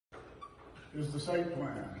is the site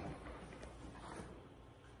plan.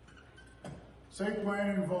 Site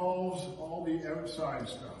plan involves all the outside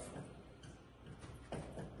stuff.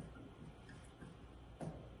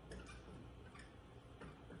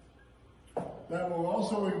 That will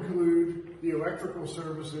also include the electrical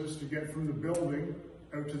services to get from the building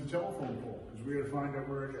out to the telephone pole, because we got to find out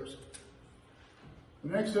where it is.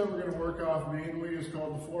 The next step we're going to work off mainly is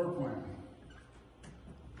called the floor plan.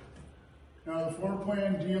 Now the floor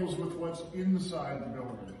plan deals with what's inside the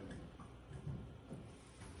building.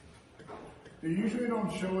 They usually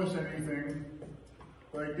don't show us anything,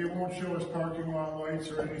 like they won't show us parking lot lights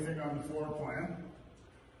or anything on the floor plan.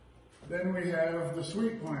 Then we have the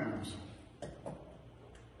suite plans.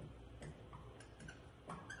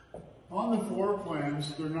 On the floor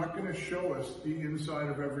plans, they're not going to show us the inside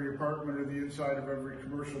of every apartment or the inside of every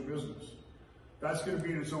commercial business. That's going to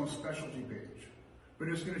be in its own specialty page. But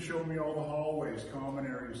it's going to show me all the hallways, common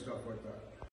areas, stuff like that.